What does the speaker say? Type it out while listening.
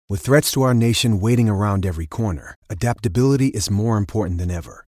With threats to our nation waiting around every corner, adaptability is more important than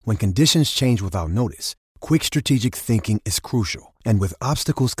ever. When conditions change without notice, quick strategic thinking is crucial. And with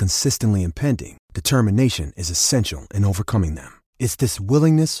obstacles consistently impending, determination is essential in overcoming them. It's this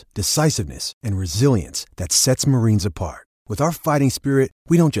willingness, decisiveness, and resilience that sets Marines apart. With our fighting spirit,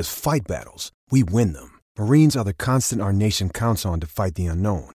 we don't just fight battles, we win them. Marines are the constant our nation counts on to fight the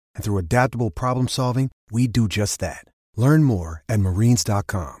unknown. And through adaptable problem solving, we do just that. Learn more at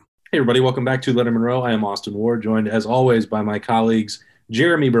marines.com. Hey everybody, welcome back to Letter Monroe. I am Austin Ward, joined as always by my colleagues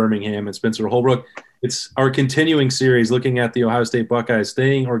Jeremy Birmingham and Spencer Holbrook. It's our continuing series looking at the Ohio State Buckeyes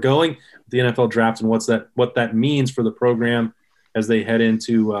staying or going with the NFL draft and what that means for the program as they head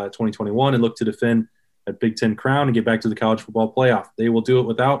into 2021 and look to defend that Big Ten crown and get back to the college football playoff. They will do it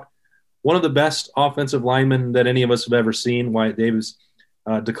without one of the best offensive linemen that any of us have ever seen. Wyatt Davis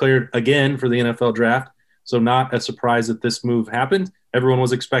declared again for the NFL draft, so not a surprise that this move happened. Everyone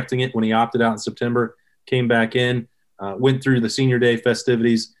was expecting it when he opted out in September, came back in, went through the senior day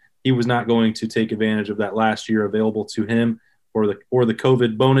festivities. He was not going to take advantage of that last year available to him or the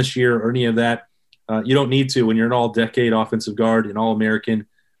COVID bonus year or any of that. You don't need to when you're an all-decade offensive guard, an All-American,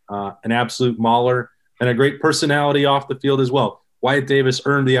 an absolute mauler, and a great personality off the field as well. Wyatt Davis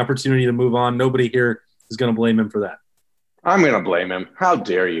earned the opportunity to move on. Nobody here is going to blame him for that. I'm going to blame him. How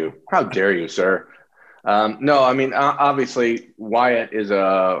dare you? How dare you, sir? No, I mean, obviously, Wyatt is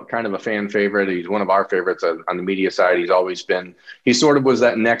a kind of a fan favorite. He's one of our favorites on the media side. He sort of was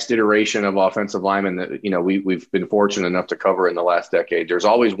that next iteration of offensive lineman that, we've been fortunate enough to cover in the last decade. There's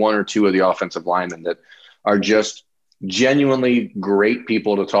always one or two of the offensive linemen that are just genuinely great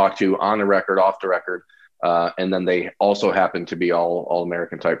people to talk to on the record, off the record. And then they also happen to be all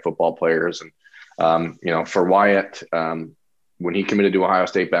American type football players. And, for Wyatt, when he committed to Ohio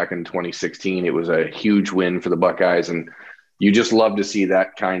State back in 2016, it was a huge win for the Buckeyes. And you just love to see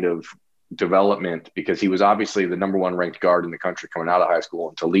that kind of development because he was obviously the number one ranked guard in the country coming out of high school,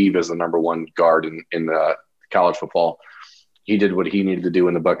 and to leave as the number one guard in the college football, he did what he needed to do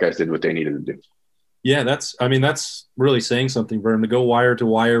and the Buckeyes did what they needed to do. Yeah, that's really saying something, Vern, to go wire to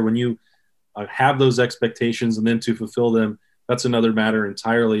wire when you have those expectations and then to fulfill them. That's another matter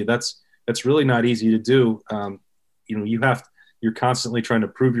entirely. That's really not easy to do. You're constantly trying to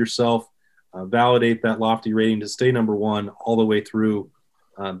prove yourself, validate that lofty rating to stay number one all the way through.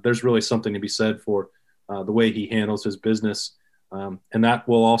 There's really something to be said for the way he handles his business. And that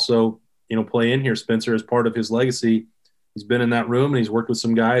will also, play in here, Spencer, as part of his legacy. He's been in that room and he's worked with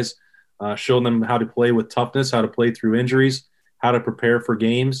some guys, shown them how to play with toughness, how to play through injuries, how to prepare for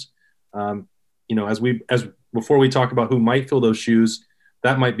games. Before we talk about who might fill those shoes,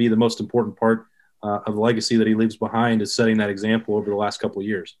 that might be the most important part of the legacy that he leaves behind, is setting that example over the last couple of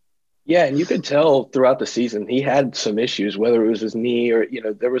years. Yeah, and you could tell throughout the season he had some issues, whether it was his knee or,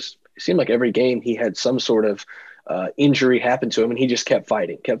 it seemed like every game he had some sort of injury happen to him, and he just kept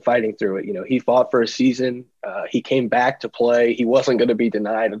fighting through it. He fought for a season. He came back to play. He wasn't going to be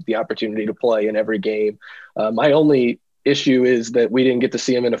denied the opportunity to play in every game. My only issue is that we didn't get to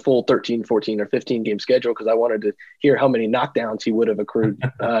see him in a full 13, 14, or 15 game schedule because I wanted to hear how many knockdowns he would have accrued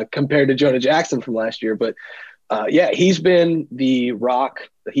compared to Jonah Jackson from last year. But he's been the rock.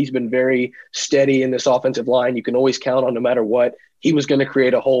 He's been very steady in this offensive line. You can always count on, no matter what, he was going to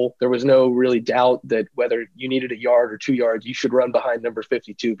create a hole. There was no really doubt that whether you needed a yard or 2 yards, you should run behind number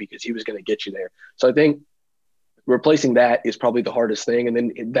 52 because he was going to get you there. So I think replacing that is probably the hardest thing. And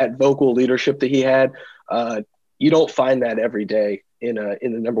then that vocal leadership that he had, you don't find that every day in the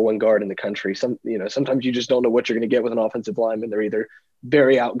number one guard in the country. Sometimes you just don't know what you're going to get with an offensive lineman. They're either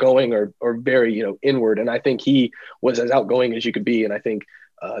very outgoing or very, inward. And I think he was as outgoing as you could be. And I think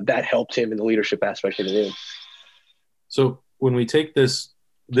that helped him in the leadership aspect of the game. So when we take this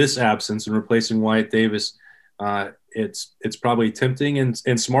absence and replacing Wyatt Davis, it's probably tempting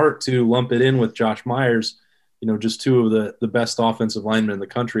and smart to lump it in with Josh Myers, just two of the best offensive linemen in the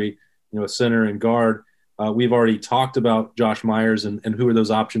country, a center and guard. We've already talked about Josh Myers and who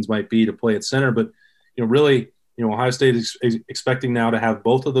those options might be to play at center. But, really, Ohio State is expecting now to have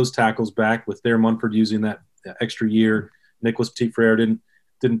both of those tackles back with Thayer Munford using that extra year. Nicholas Petit-Frere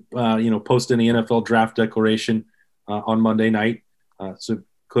didn't post any NFL draft declaration on Monday night. So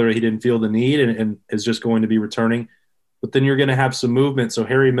clearly he didn't feel the need and is just going to be returning. But then you're going to have some movement. So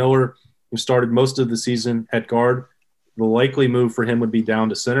Harry Miller, who started most of the season at guard, the likely move for him would be down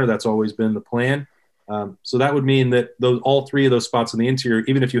to center. That's always been the plan. So that would mean that all three of those spots in the interior,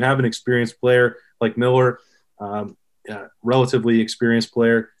 even if you have an experienced player like Miller, relatively experienced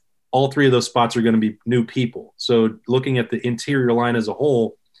player, all three of those spots are going to be new people. So looking at the interior line as a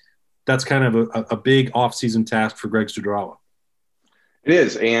whole, that's kind of a big offseason task for Greg Studrawa. It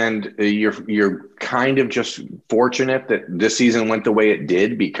is, and you're kind of just fortunate that this season went the way it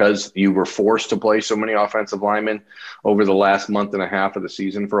did because you were forced to play so many offensive linemen over the last month and a half of the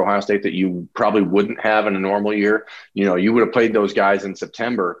season for Ohio State that you probably wouldn't have in a normal year. You would have played those guys in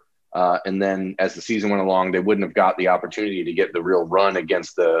September, and then as the season went along, they wouldn't have got the opportunity to get the real run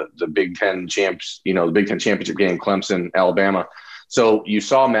against the Big Ten champs, the Big Ten championship game, Clemson, Alabama. So you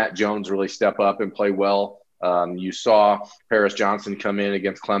saw Matt Jones really step up and play well. You saw Paris Johnson come in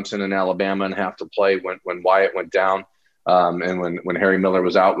against Clemson and Alabama and have to play when Wyatt went down, and when Harry Miller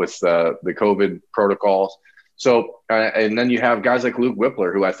was out with the COVID protocols. So, and then you have guys like Luke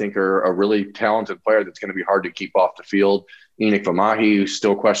Whippler, who I think are a really talented player that's going to be hard to keep off the field. Enoch Vamahi, who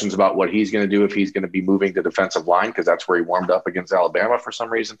still questions about what he's going to do if he's going to be moving to defensive line, because that's where he warmed up against Alabama for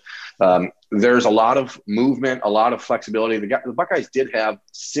some reason. There's a lot of movement, a lot of flexibility. The Buckeyes did have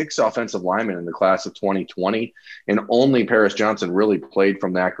 6 offensive linemen in the class of 2020, and only Paris Johnson really played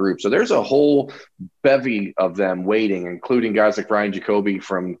from that group. So there's a whole bevy of them waiting, including guys like Ryan Jacoby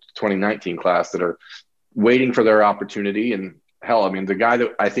from 2019 class that are waiting for their opportunity. And hell, I mean, the guy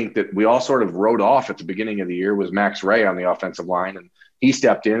that I think that we all sort of wrote off at the beginning of the year was Max Ray on the offensive line. And he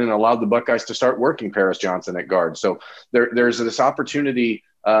stepped in and allowed the Buckeyes to start working Paris Johnson at guard. So there's this opportunity.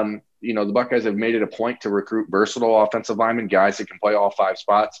 The Buckeyes have made it a point to recruit versatile offensive linemen, guys that can play all 5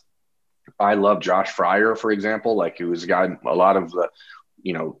 spots. I love Josh Fryer, for example, who was a guy a lot of the,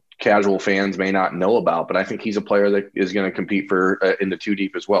 casual fans may not know about, but I think he's a player that is going to compete for in the 2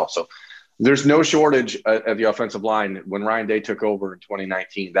 deep as well. So there's no shortage at the offensive line. When Ryan Day took over in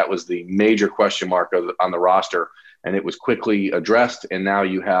 2019, that was the major question mark on the roster, and it was quickly addressed. And now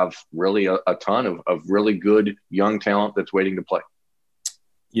you have really a ton of really good young talent that's waiting to play.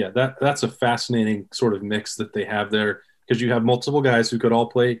 Yeah, that's a fascinating sort of mix that they have there, because you have multiple guys who could all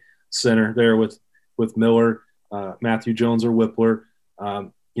play center there with Miller, Matthew Jones or Whippler,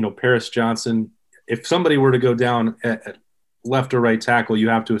 Paris Johnson. If somebody were to go down at left or right tackle, you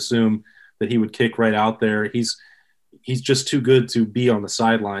have to assume that he would kick right out there. He's just too good to be on the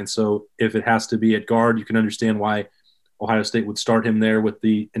sideline. So if it has to be at guard, you can understand why Ohio State would start him there with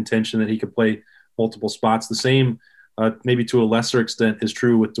the intention that he could play multiple spots. The same, maybe to a lesser extent, is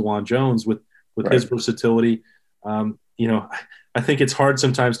true with DeJuan Jones with right. His versatility. I think it's hard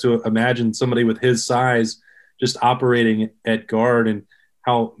sometimes to imagine somebody with his size just operating at guard, and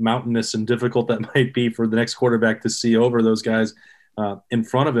how mountainous and difficult that might be for the next quarterback to see over those guys in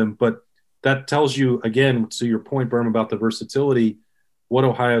front of him. But that tells you, again, to your point, Berm, about the versatility, what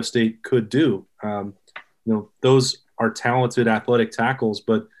Ohio State could do. Those are talented athletic tackles,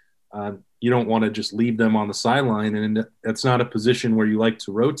 but you don't want to just leave them on the sideline. And that's not a position where you like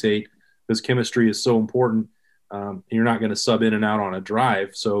to rotate, because chemistry is so important. You're not going to sub in and out on a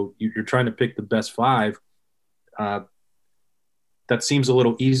drive. So you're trying to pick the best 5. That seems a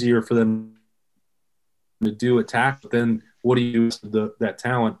little easier for them to do attack. But then what do you do with that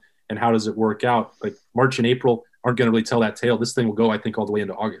talent, and how does it work out? Like March and April aren't going to really tell that tale. This thing will go, I think, all the way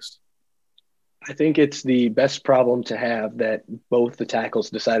into August. I think it's the best problem to have that both the tackles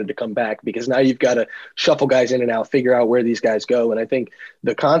decided to come back, because now you've got to shuffle guys in and out, figure out where these guys go. And I think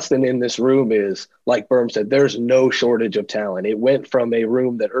the constant in this room is, like Berm said, there's no shortage of talent. It went from a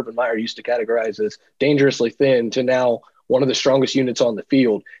room that Urban Meyer used to categorize as dangerously thin to now one of the strongest units on the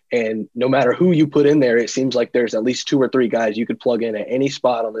field. And no matter who you put in there, it seems like there's at least 2 or 3 guys you could plug in at any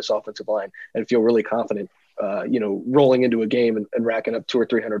spot on this offensive line and feel really confident, rolling into a game and racking up 200 or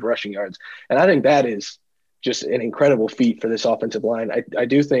 300 rushing yards. And I think that is just an incredible feat for this offensive line. I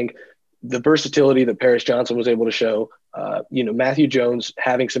do think the versatility that Paris Johnson was able to show, Matthew Jones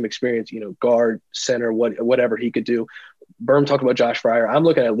having some experience, guard, center, whatever he could do. Berm talked about Josh Fryer. I'm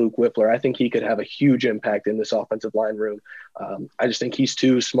looking at Luke Whippler. I think he could have a huge impact in this offensive line room. I just think he's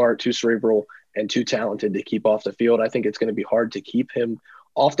too smart, too cerebral, and too talented to keep off the field. I think it's going to be hard to keep him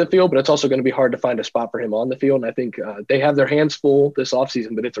off the field, but it's also going to be hard to find a spot for him on the field. And I think they have their hands full this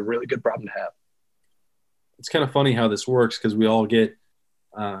offseason, but it's a really good problem to have. It's kind of funny how this works, because we all get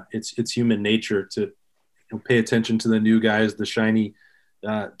it's human nature to pay attention to the new guys, the shiny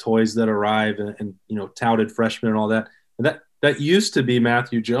toys that arrive, and touted freshmen and all that. And that used to be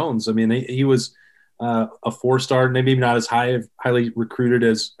Matthew Jones. I mean, he was a 4-star, maybe not as highly recruited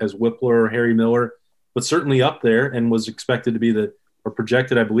as Whippler or Harry Miller, but certainly up there, and was expected to be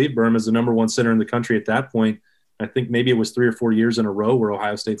projected, I believe, Berm, as the number 1 center in the country at that point. I think maybe it was 3 or 4 years in a row where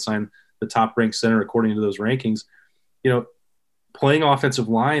Ohio State signed the top-ranked center according to those rankings. Playing offensive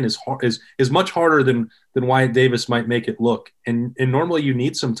line is much harder than Wyatt Davis might make it look. And normally you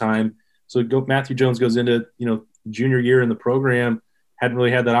need some time. So Matthew Jones goes into junior year in the program, hadn't really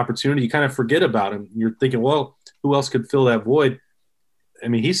had that opportunity. You kind of forget about him. You're thinking, well, who else could fill that void? I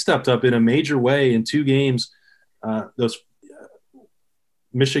mean, he stepped up in a major way in 2 games, those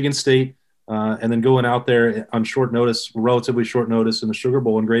Michigan State, and then going out there on short notice, relatively short notice in the Sugar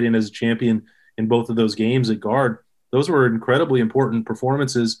Bowl and grading as a champion in both of those games at guard. Those were incredibly important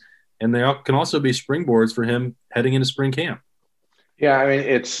performances, and they can also be springboards for him heading into spring camp. Yeah, I mean,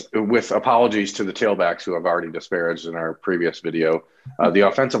 it's with apologies to the tailbacks who I've already disparaged in our previous video. The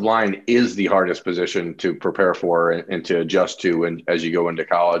offensive line is the hardest position to prepare for and to adjust to, and as you go into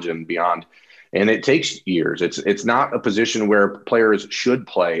college and beyond. And it takes years. It's not a position where players should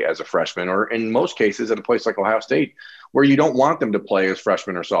play as a freshman, or in most cases at a place like Ohio State, where you don't want them to play as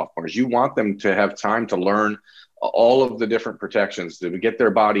freshmen or sophomores. You want them to have time to learn all of the different protections to get their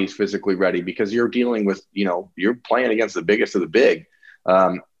bodies physically ready, because you're dealing with, you're playing against the biggest of the big.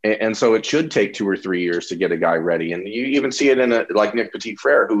 And so it should take 2 or 3 years to get a guy ready. And you even see it in like Nick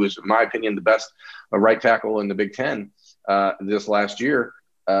Petit-Frere, who is, in my opinion, the best right tackle in the Big Ten this last year.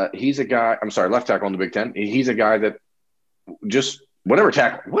 He's a guy, left tackle in the Big Ten. He's a guy that just whatever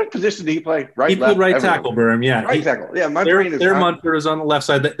tackle. What position did he play? Right, he played right tackle, Burham. Yeah, right tackle. Yeah, my brain is. Their Munford is on the left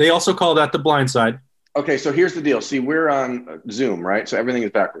side. They also call that the blind side. Okay, so here's the deal. See, we're on Zoom, right? So everything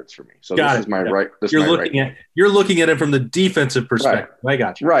is backwards for me. So this is my right. You're looking at it from the defensive perspective. Right. I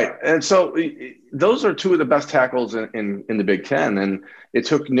got you. Right, and so those are 2 of the best tackles in the Big Ten, and it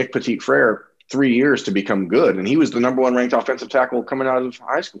took Nick Petit-Frere 3 years to become good, and he was the number 1 ranked offensive tackle coming out of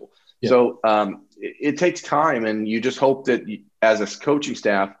high school. Yeah. So it takes time, and you just hope that as a coaching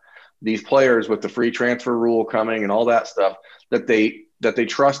staff, these players with the free transfer rule coming and all that stuff, that they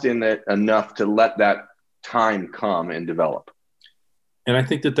trust in it enough to let that time come and develop. And I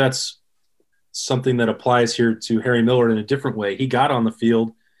think that that's something that applies here to Harry Miller in a different way. He got on the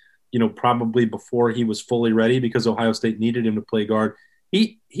field, probably before he was fully ready, because Ohio State needed him to play guard.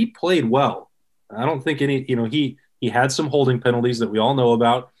 He played well. I don't think he had some holding penalties that we all know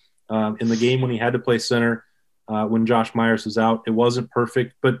about in the game when he had to play center when Josh Myers was out. It wasn't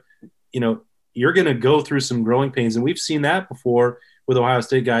perfect, but you're going to go through some growing pains, and we've seen that before with Ohio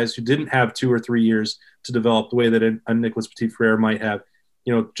State guys who didn't have 2 or 3 years to develop the way that a Nicholas Petit-Frere might have.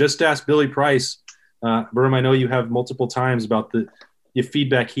 Just ask Billy Price. Burham, I know you have multiple times about the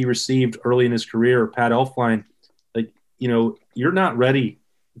feedback he received early in his career, or Pat Elflein. You're not ready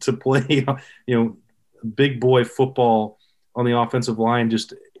to play, big boy football on the offensive line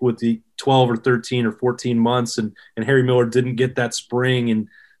just with the 12 or 13 or 14 months. And Harry Miller didn't get that spring and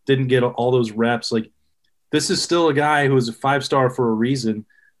didn't get all those reps. This is still a guy who is a 5-star for a reason,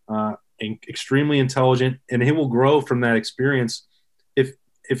 and extremely intelligent, and he will grow from that experience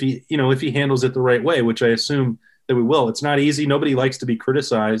if he handles it the right way, which I assume that we will. It's not easy. Nobody likes to be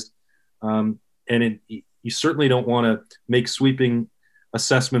criticized. You certainly don't want to make sweeping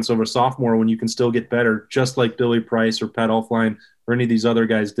assessments of a sophomore when you can still get better, just like Billy Price or Pat Elflein or any of these other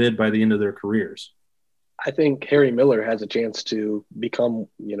guys did by the end of their careers. I think Harry Miller has a chance to become,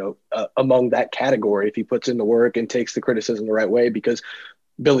 among that category if he puts in the work and takes the criticism the right way, because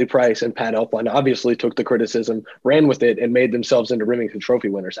Billy Price and Pat Elflein obviously took the criticism, ran with it, and made themselves into Remington Trophy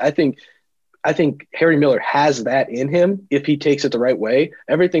winners. I think Harry Miller has that in him if he takes it the right way.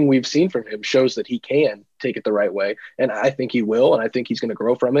 Everything we've seen from him shows that he can take it the right way, and I think he will, and I think he's going to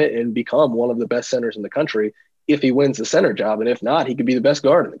grow from it and become one of the best centers in the country if he wins the center job. And if not, he could be the best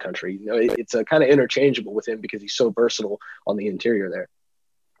guard in the country. It's a kind of interchangeable with him because he's so versatile on the interior there.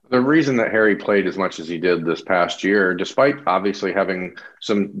 The reason that Harry played as much as he did this past year, despite obviously having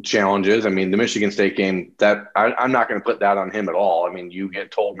some challenges, the Michigan State game, that I'm not going to put that on him at all. You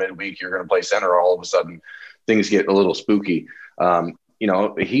get told midweek you're going to play center, all of a sudden things get a little spooky.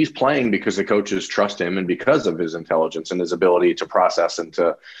 He's playing because the coaches trust him and because of his intelligence and his ability to process and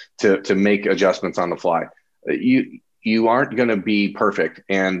to make adjustments on the fly. You aren't going to be perfect.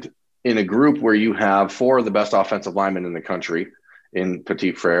 And in a group where you have 4 of the best offensive linemen in the country, in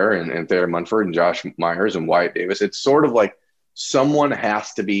Petit-Frere and Thayer Munford and Josh Myers and Wyatt Davis, it's sort of like someone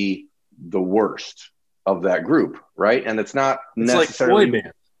has to be the worst of that group, right? And it's not necessarily like boy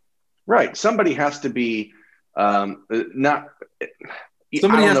band. Right. Somebody has to be not.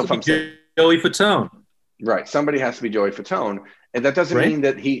 Somebody has to be Joey Fatone. Right. Somebody has to be Joey Fatone, and that doesn't mean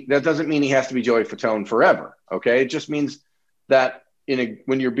that doesn't mean he has to be Joey Fatone forever. Okay, it just means that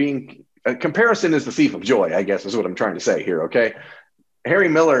when you're being a comparison is the thief of joy, I guess is what I'm trying to say here. Okay. Harry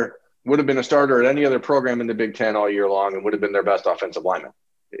Miller would have been a starter at any other program in the Big Ten all year long and would have been their best offensive lineman.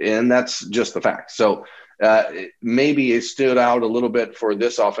 And that's just the fact. So maybe it stood out a little bit for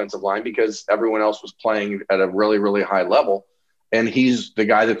this offensive line because everyone else was playing at a really, really high level. And he's the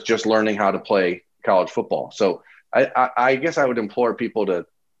guy that's just learning how to play college football. So I guess I would implore people to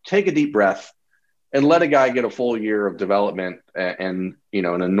take a deep breath, and let a guy get a full year of development and in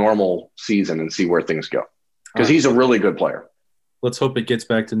a normal season and see where things go. Because he's a really good player. Let's hope it gets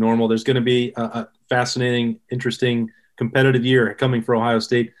back to normal. There's going to be a fascinating, interesting, competitive year coming for Ohio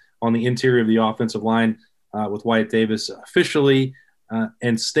State on the interior of the offensive line with Wyatt Davis officially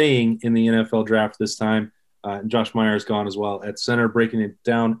and staying in the NFL draft this time. Josh Meyer is gone as well at center, breaking it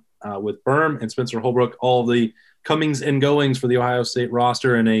down with Berm and Spencer Holbrook, all the comings and goings for the Ohio State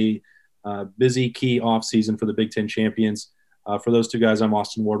roster and a busy key offseason for the Big Ten champions. For those two guys, I'm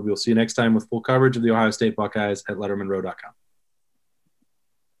Austin Ward. We'll see you next time with full coverage of the Ohio State Buckeyes at LettermanRow.com.